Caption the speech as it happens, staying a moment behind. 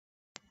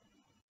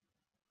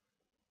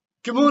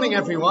Good morning,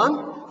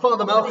 everyone.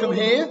 Father Malcolm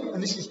here,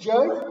 and this is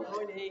Joe.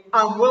 Morning.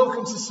 And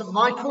welcome to St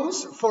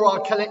Michael's for our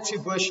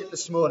collective worship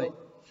this morning.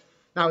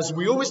 Now, as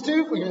we always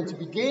do, we're going to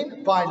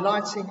begin by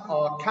lighting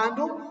our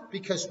candle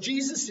because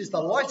Jesus is the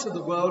light of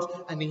the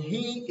world and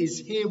he is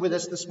here with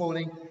us this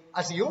morning,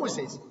 as he always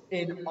is,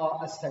 in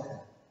our assembly.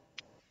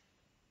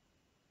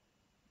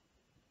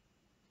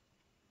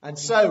 And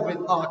so,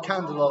 with our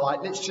candle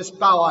alight, let's just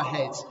bow our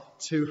heads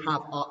to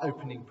have our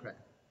opening prayer.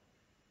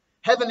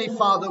 Heavenly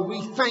Father, we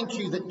thank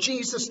you that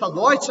Jesus, the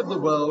light of the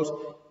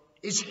world,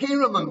 is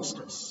here amongst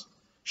us,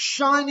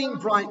 shining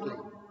brightly,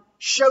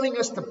 showing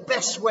us the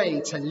best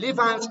way to live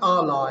out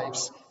our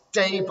lives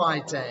day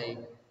by day.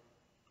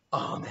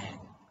 Amen.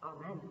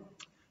 Amen.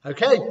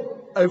 Okay,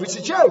 over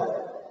to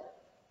Joe.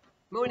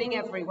 Morning,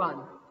 everyone.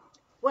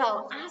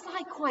 Well, as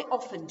I quite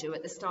often do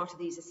at the start of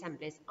these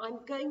assemblies, I'm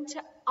going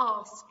to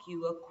ask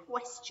you a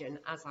question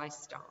as I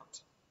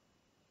start.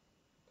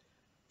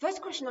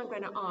 First question I'm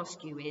going to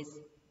ask you is,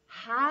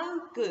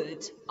 how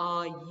good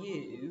are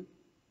you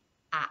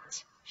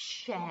at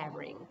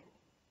sharing?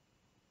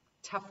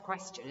 Tough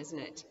question, isn't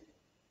it?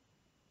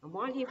 And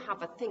while you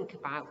have a think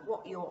about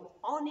what your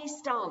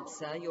honest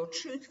answer, your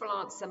truthful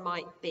answer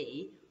might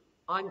be,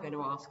 I'm going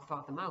to ask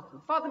Father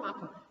Malcolm. Father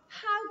Malcolm,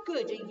 how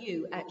good are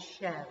you at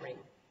sharing?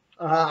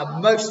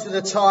 Most of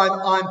the time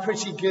I'm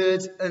pretty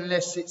good,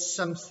 unless it's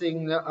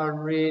something that I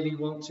really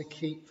want to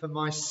keep for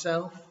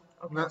myself.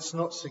 Okay. And that's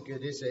not so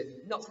good, is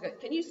it? Not so good.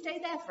 Can you stay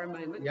there for a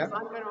moment? Yeah.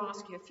 Because I'm going to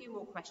ask you a few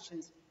more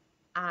questions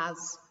as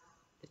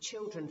the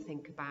children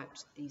think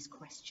about these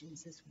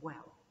questions as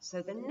well.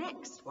 So the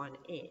next one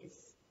is,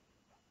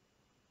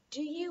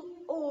 do you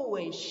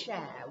always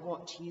share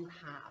what you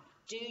have?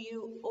 Do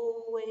you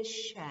always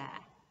share?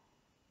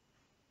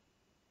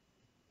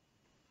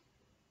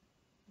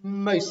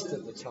 Most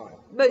of the time.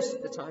 Most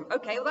of the time.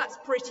 Okay, well that's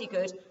pretty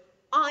good.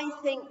 I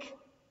think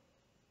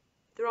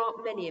there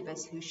aren't many of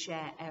us who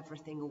share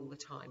everything all the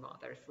time, are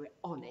there, if we're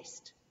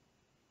honest?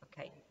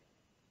 Okay.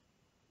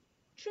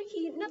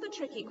 Another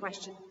tricky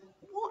question.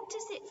 What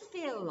does it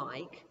feel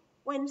like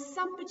when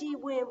somebody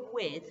we're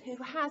with who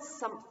has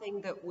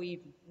something that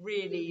we'd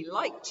really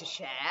like to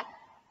share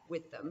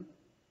with them,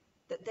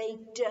 that they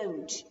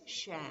don't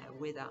share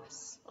with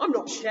us? I'm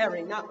not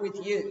sharing that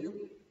with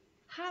you.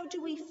 How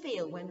do we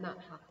feel when that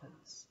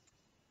happens?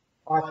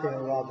 I feel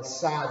rather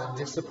sad and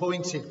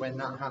disappointed when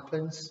that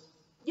happens.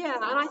 Yeah,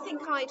 and I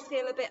think I'd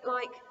feel a bit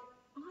like,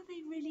 are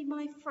they really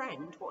my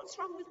friend? What's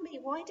wrong with me?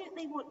 Why don't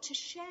they want to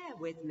share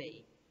with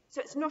me? So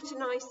it's not a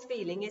nice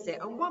feeling, is it?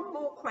 And one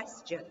more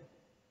question.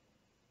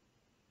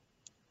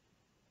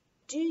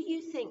 Do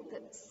you think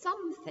that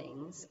some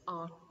things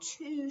are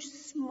too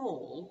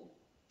small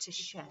to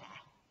share?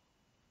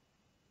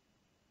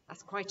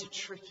 That's quite a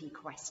tricky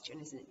question,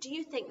 isn't it? Do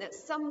you think that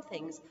some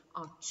things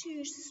are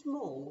too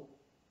small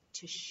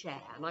to share?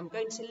 And I'm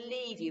going to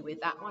leave you with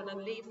that one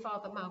and leave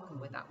Father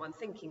Malcolm with that one,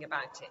 thinking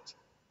about it.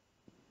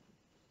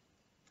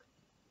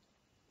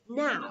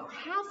 Now,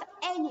 have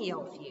any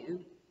of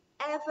you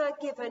ever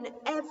given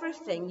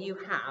everything you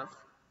have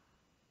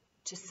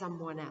to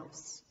someone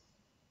else?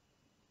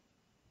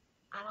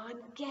 And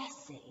I'm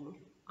guessing,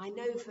 I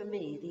know for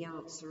me the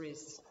answer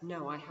is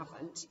no, I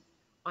haven't.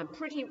 I'm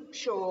pretty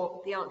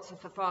sure the answer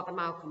for Father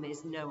Malcolm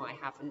is no, I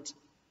haven't.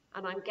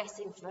 And I'm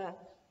guessing for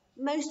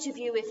most of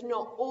you, if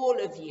not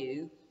all of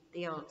you,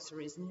 the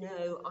answer is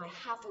no, I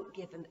haven't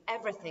given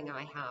everything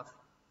I have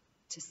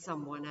to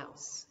someone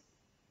else.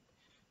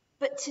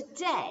 But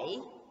today,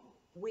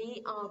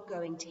 we are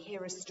going to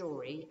hear a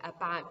story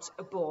about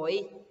a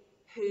boy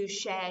who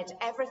shared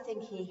everything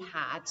he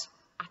had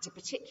at a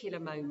particular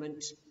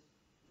moment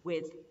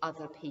with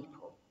other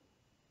people.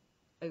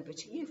 Over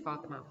to you,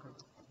 Father Malcolm.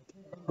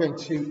 I'm going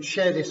to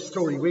share this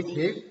story with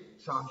you.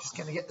 So I'm just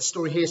going to get the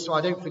story here so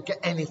I don't forget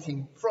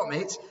anything from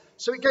it.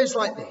 So it goes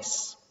like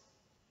this.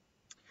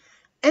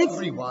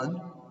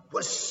 Everyone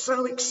was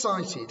so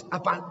excited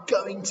about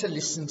going to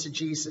listen to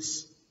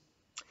Jesus.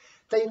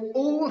 They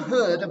all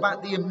heard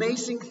about the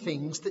amazing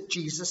things that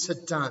Jesus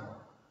had done,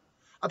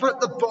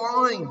 about the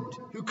blind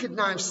who could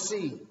now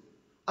see,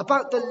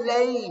 about the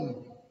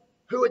lame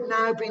who had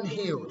now been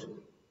healed.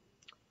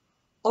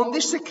 On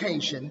this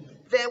occasion,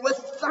 there were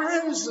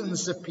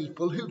thousands of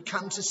people who'd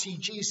come to see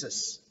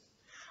Jesus,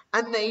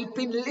 and they'd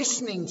been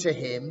listening to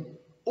him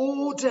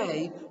all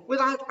day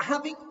without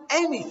having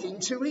anything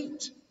to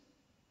eat.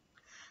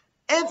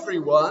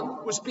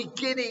 Everyone was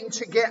beginning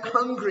to get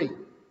hungry,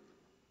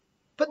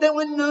 but there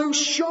were no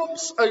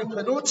shops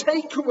open or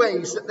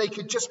takeaways that they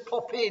could just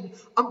pop in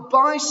and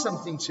buy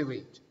something to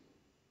eat.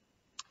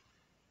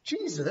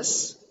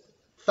 Jesus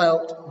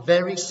felt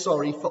very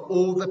sorry for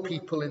all the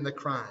people in the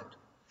crowd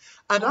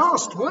and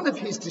asked one of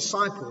his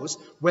disciples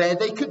where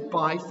they could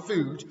buy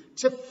food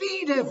to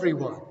feed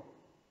everyone.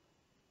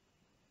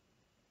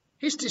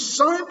 His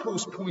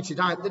disciples pointed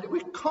out that it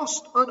would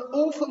cost an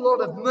awful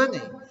lot of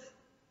money,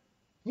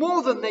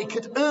 more than they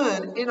could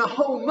earn in a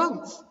whole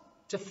month,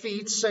 to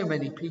feed so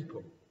many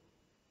people.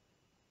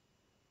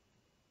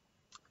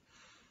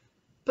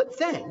 But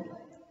then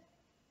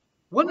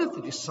one of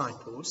the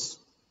disciples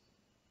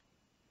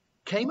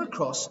came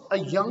across a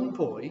young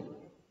boy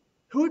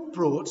who had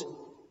brought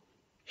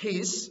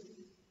his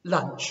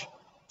lunch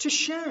to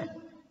share.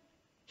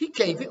 He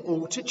gave it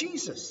all to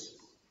Jesus.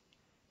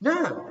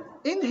 Now,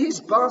 in his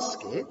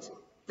basket,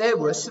 there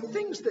were some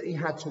things that he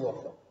had to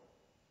offer.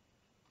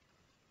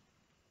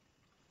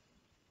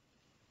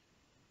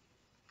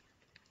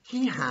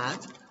 He had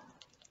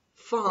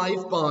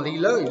 5 barley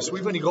loaves.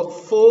 We've only got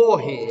 4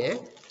 here,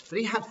 but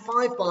he had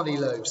 5 barley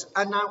loaves.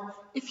 And now,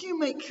 if you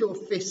make your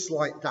fists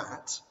like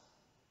that,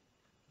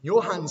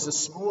 your hands are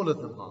smaller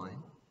than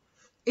mine,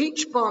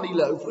 each barley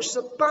loaf was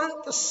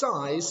about the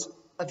size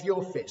of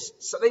your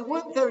fist. So they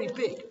weren't very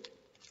big.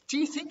 Do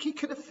you think he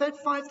could have fed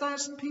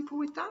 5,000 people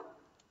with that?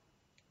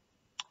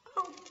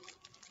 Well,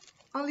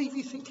 I'll leave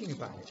you thinking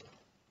about it.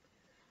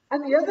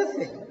 And the other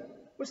thing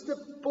was the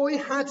boy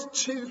had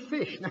 2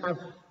 fish. Now,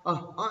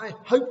 I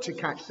hope to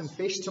catch some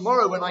fish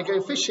tomorrow when I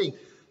go fishing.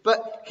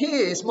 But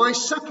here's my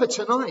supper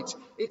tonight.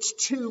 It's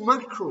 2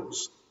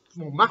 mackerels,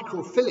 or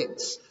mackerel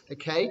fillets,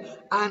 okay?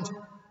 And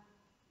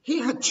he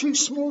had 2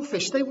 small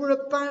fish. They were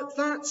about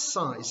that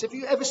size. Have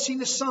you ever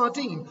seen a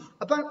sardine?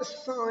 About the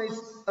size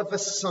of a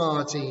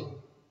sardine.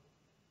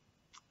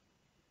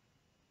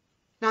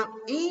 Now,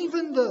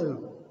 even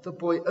though the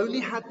boy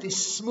only had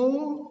this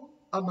small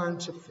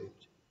amount of food,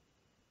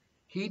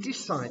 he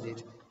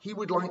decided he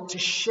would like to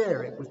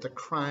share it with the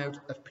crowd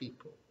of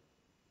people.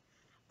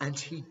 And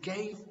he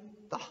gave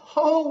the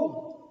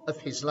whole of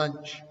his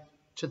lunch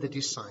to the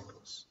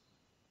disciples.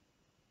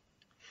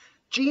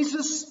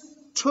 Jesus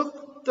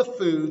took the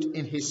food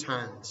in his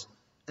hands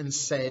and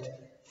said,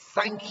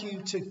 "Thank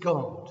you to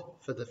God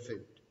for the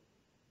food."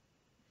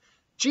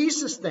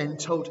 Jesus then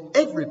told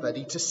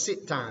everybody to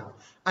sit down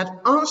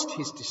and asked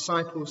his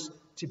disciples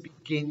to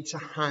begin to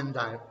hand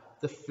out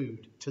the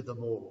food to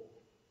them all.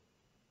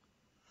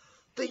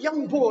 The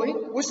young boy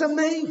was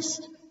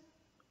amazed.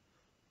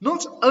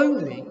 Not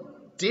only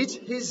did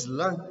his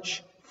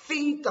lunch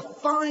feed the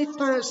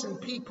 5,000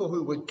 people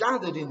who were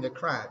gathered in the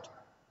crowd,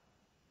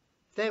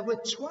 there were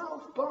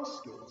 12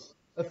 baskets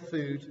of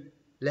food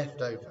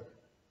left over.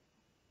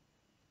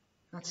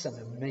 That's an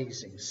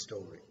amazing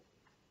story.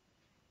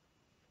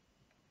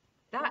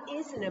 That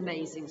is an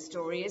amazing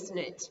story, isn't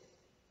it?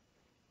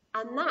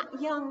 And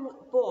that young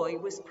boy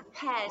was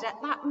prepared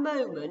at that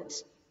moment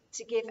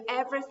to give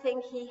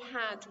everything he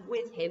had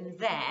with him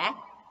there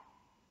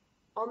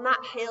on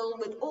that hill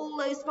with all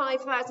those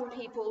 5,000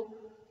 people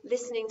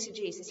listening to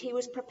Jesus. He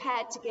was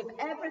prepared to give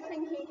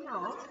everything he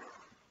had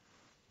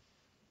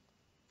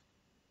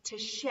to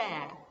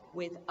share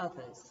with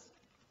others.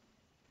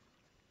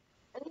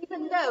 And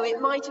even though it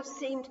might have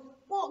seemed,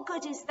 what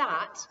good is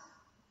that?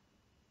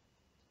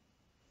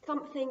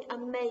 Something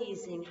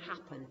amazing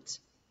happened.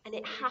 And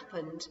it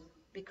happened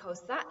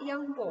because that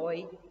young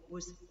boy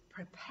was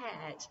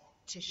prepared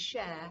to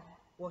share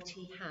what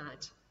he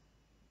had.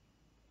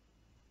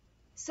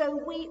 So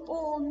we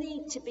all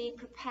need to be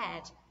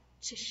prepared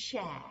to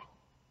share.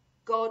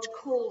 God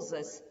calls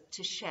us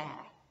to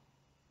share.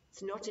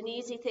 It's not an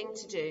easy thing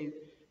to do,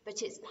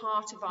 but it's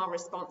part of our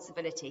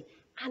responsibility.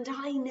 And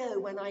I know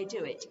when I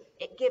do it,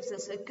 it gives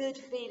us a good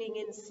feeling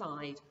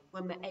inside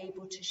when we're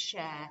able to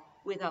share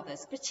with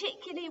others,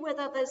 particularly with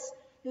others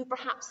who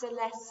perhaps are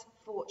less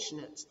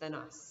fortunate than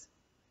us.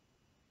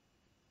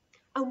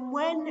 And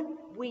when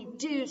we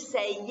do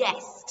say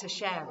yes to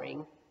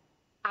sharing,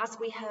 as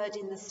we heard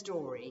in the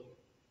story,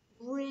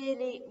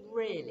 really,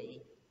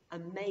 really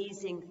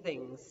amazing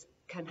things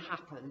can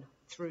happen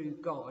through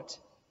God.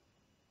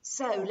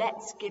 So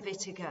let's give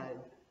it a go.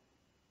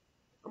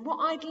 And what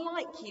I'd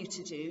like you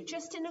to do,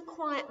 just in a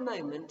quiet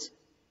moment,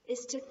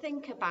 is to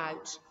think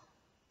about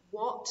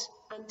what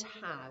and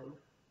how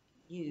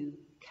you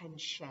can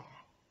share.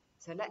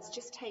 So let's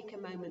just take a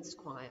moment's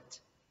quiet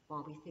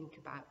while we think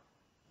about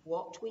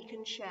what we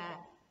can share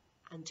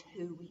and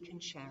who we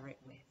can share it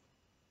with.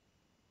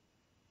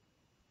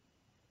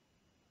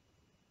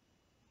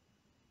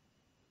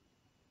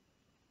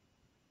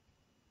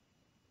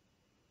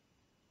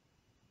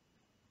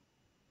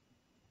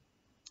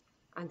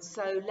 And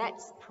so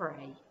let's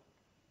pray.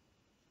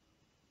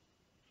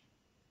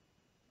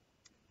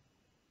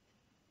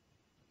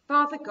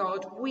 Father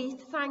God, we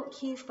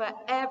thank you for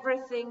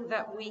everything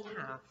that we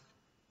have.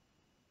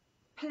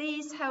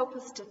 Please help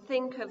us to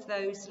think of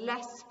those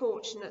less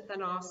fortunate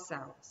than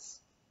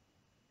ourselves.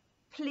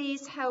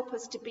 Please help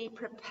us to be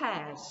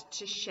prepared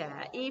to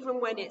share,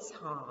 even when it's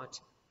hard,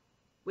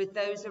 with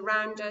those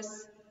around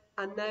us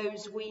and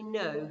those we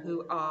know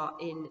who are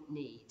in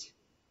need.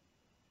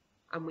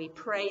 And we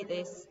pray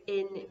this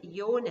in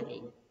your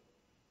name.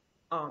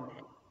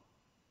 Amen.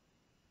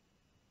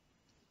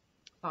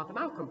 Father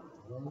Malcolm.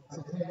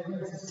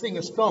 Sing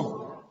a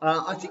song.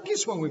 I think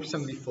it's one we've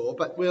sung before,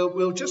 but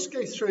we'll just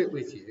go through it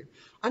with you.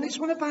 And it's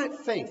one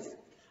about faith.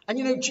 And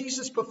you know,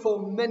 Jesus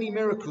performed many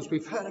miracles.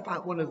 We've heard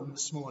about one of them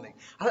this morning.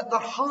 And at the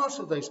heart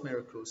of those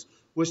miracles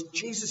was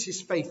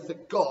Jesus' faith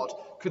that God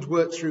could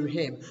work through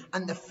him,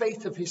 and the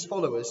faith of his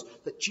followers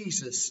that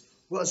Jesus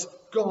was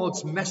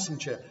God's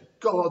messenger,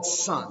 God's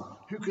son,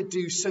 who could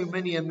do so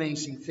many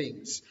amazing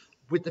things.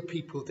 with the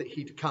people that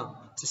he'd come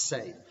to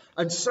save.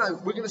 And so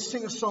we're going to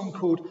sing a song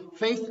called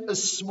Faith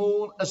as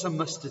Small as a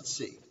Mustard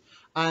Seed.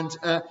 And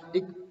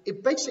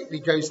it basically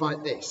goes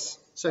like this.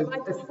 So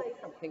Can I just say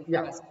something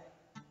yeah. first?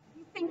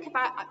 You think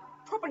about,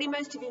 probably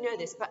most of you know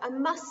this, but a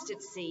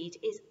mustard seed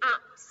is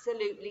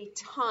absolutely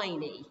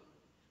tiny.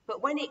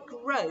 But when it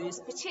grows,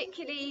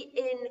 particularly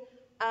in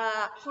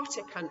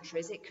hotter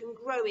countries, it can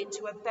grow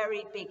into a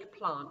very big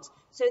plant.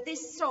 So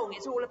this song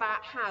is all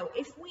about how,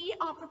 if we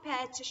are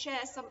prepared to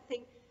share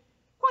something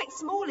quite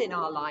small in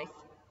our life,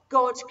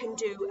 God can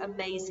do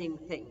amazing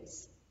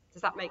things.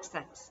 Does that make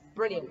sense?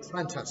 Brilliant.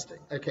 Fantastic.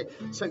 Okay,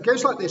 so it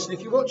goes like this, and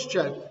if you watch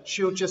Jo,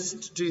 she'll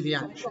just do the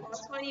actions. You've got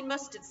a tiny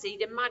mustard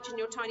seed. Imagine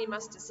your tiny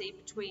mustard seed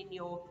between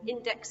your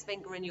index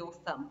finger and your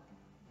thumb.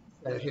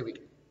 So here we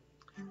go.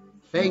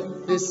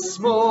 Faith is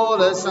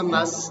small as a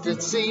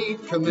mustard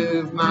seed, can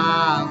move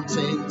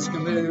mountains,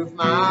 can move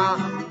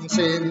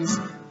mountains.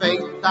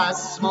 Faith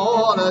as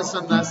small as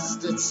a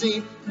mustard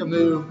seed, can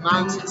move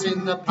mountains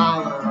in the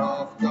power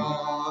of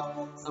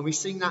God. And we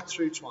sing that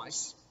through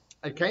twice,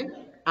 okay?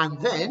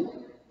 And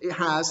then it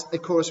has a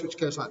chorus which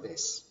goes like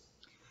this.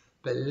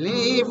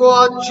 Believe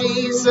what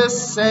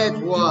Jesus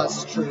said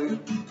was true.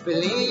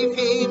 Believe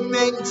he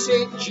meant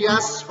it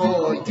just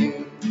for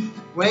you.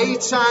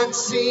 Wait and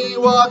see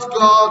what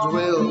God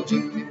will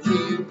do if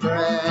you pray.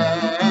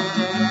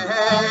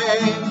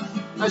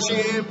 As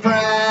you pray.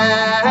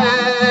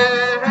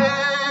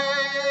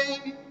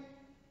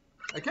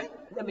 Okay?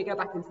 Then we go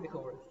back into the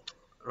chorus.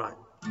 Right.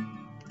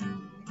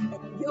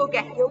 You'll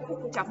pick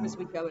it up as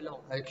we go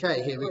along.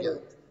 Okay, here we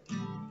go.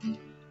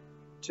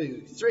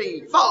 2,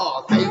 3,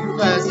 4.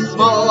 Faith as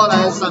small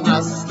as a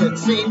mustard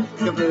seed,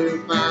 can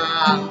move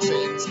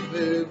mountains, can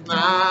move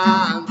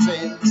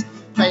mountains.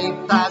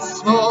 Faith as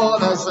small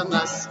as a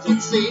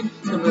mustard seed,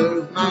 can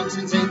move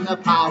mountains in the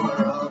power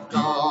of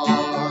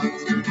God.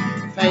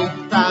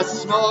 Faith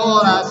as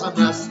small as a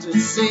mustard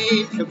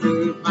seed, can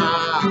move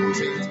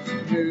mountains,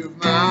 can move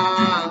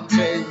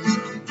mountains.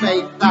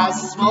 Faith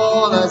as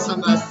small as a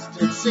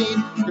mustard seed,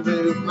 can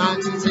move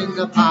mountains in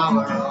the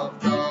power of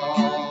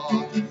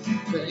God.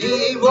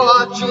 Believe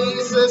what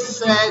Jesus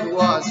said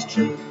was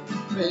true.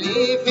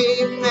 Believe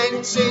he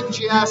meant it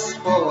just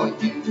for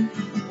you.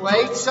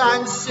 Wait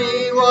and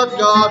see what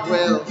God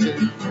will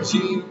do as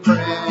you pray.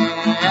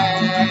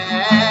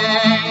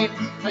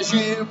 As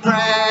you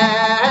pray.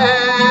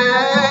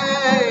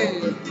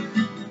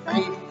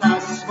 Faith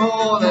as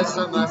small as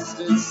a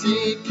mustard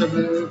seed, can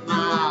move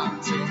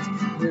mountains,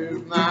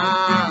 move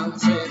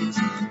mountains.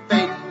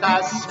 Faith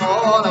as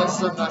small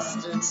as a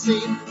mustard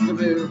seed, can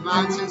move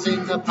mountains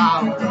in the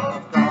power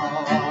of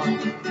God.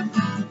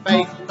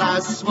 Faith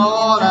as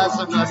small as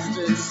a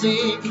mustard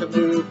seed, can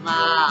move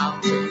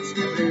mountains,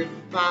 can move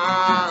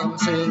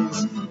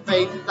mountains.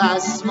 Faith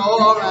as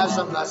small as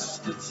a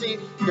mustard seed,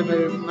 can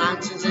move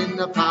mountains in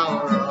the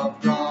power of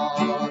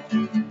God.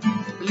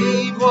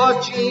 Believe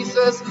what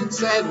Jesus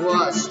said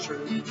was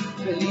true.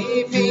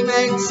 Believe he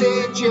meant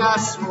it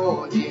just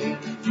for you.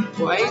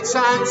 Wait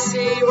and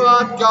see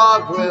what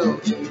God will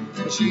do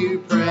as you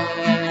pray.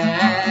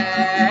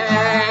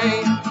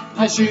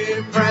 As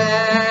you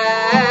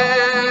pray.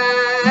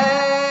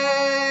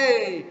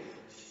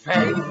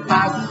 Faith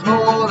as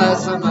small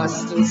as a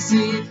mustard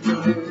seed, can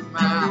move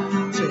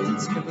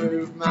mountains, can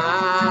move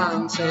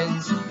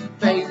mountains.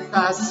 Faith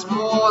as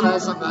small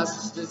as a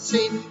mustard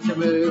seed, can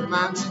move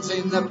mountains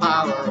in the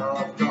power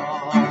of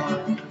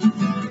God.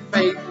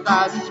 Faith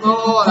as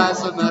small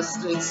as a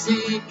mustard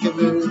seed, can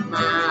move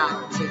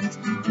mountains,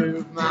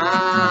 move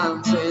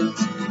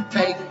mountains.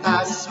 Faith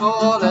as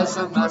small as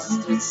a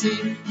mustard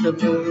seed, can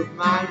move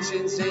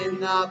mountains in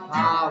the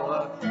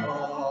power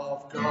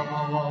of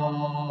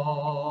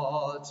God.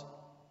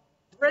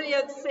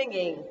 Brilliant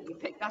singing. You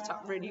picked that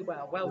up really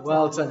well.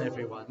 Well done,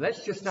 everyone.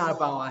 Let's just now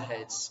bow our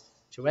heads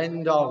to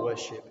end our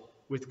worship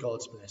with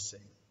God's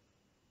blessing.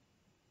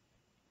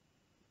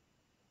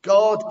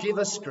 God, give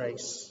us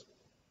grace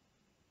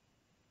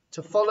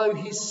to follow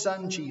his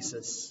Son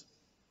Jesus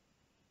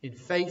in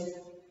faith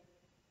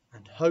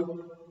and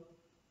hope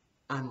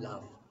and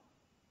love.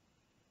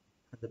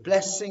 And the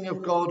blessing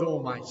of God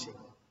Almighty,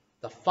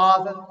 the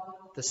Father,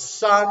 the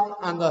Son,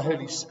 and the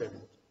Holy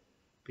Spirit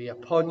be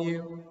upon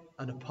you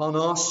and upon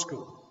our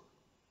school,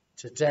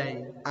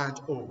 today and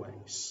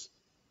always.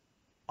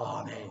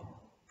 Amen.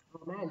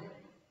 Amen.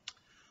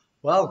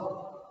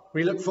 Well,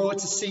 we look forward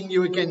to seeing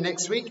you again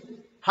next week.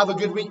 Have a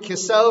good week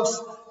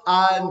yourselves,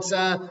 and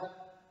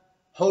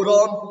hold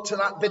on to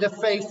that bit of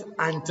faith,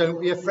 and don't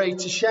be afraid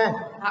to share.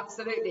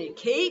 Absolutely.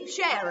 Keep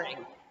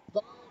sharing.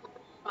 Bye.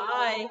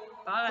 Bye.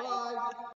 Bye.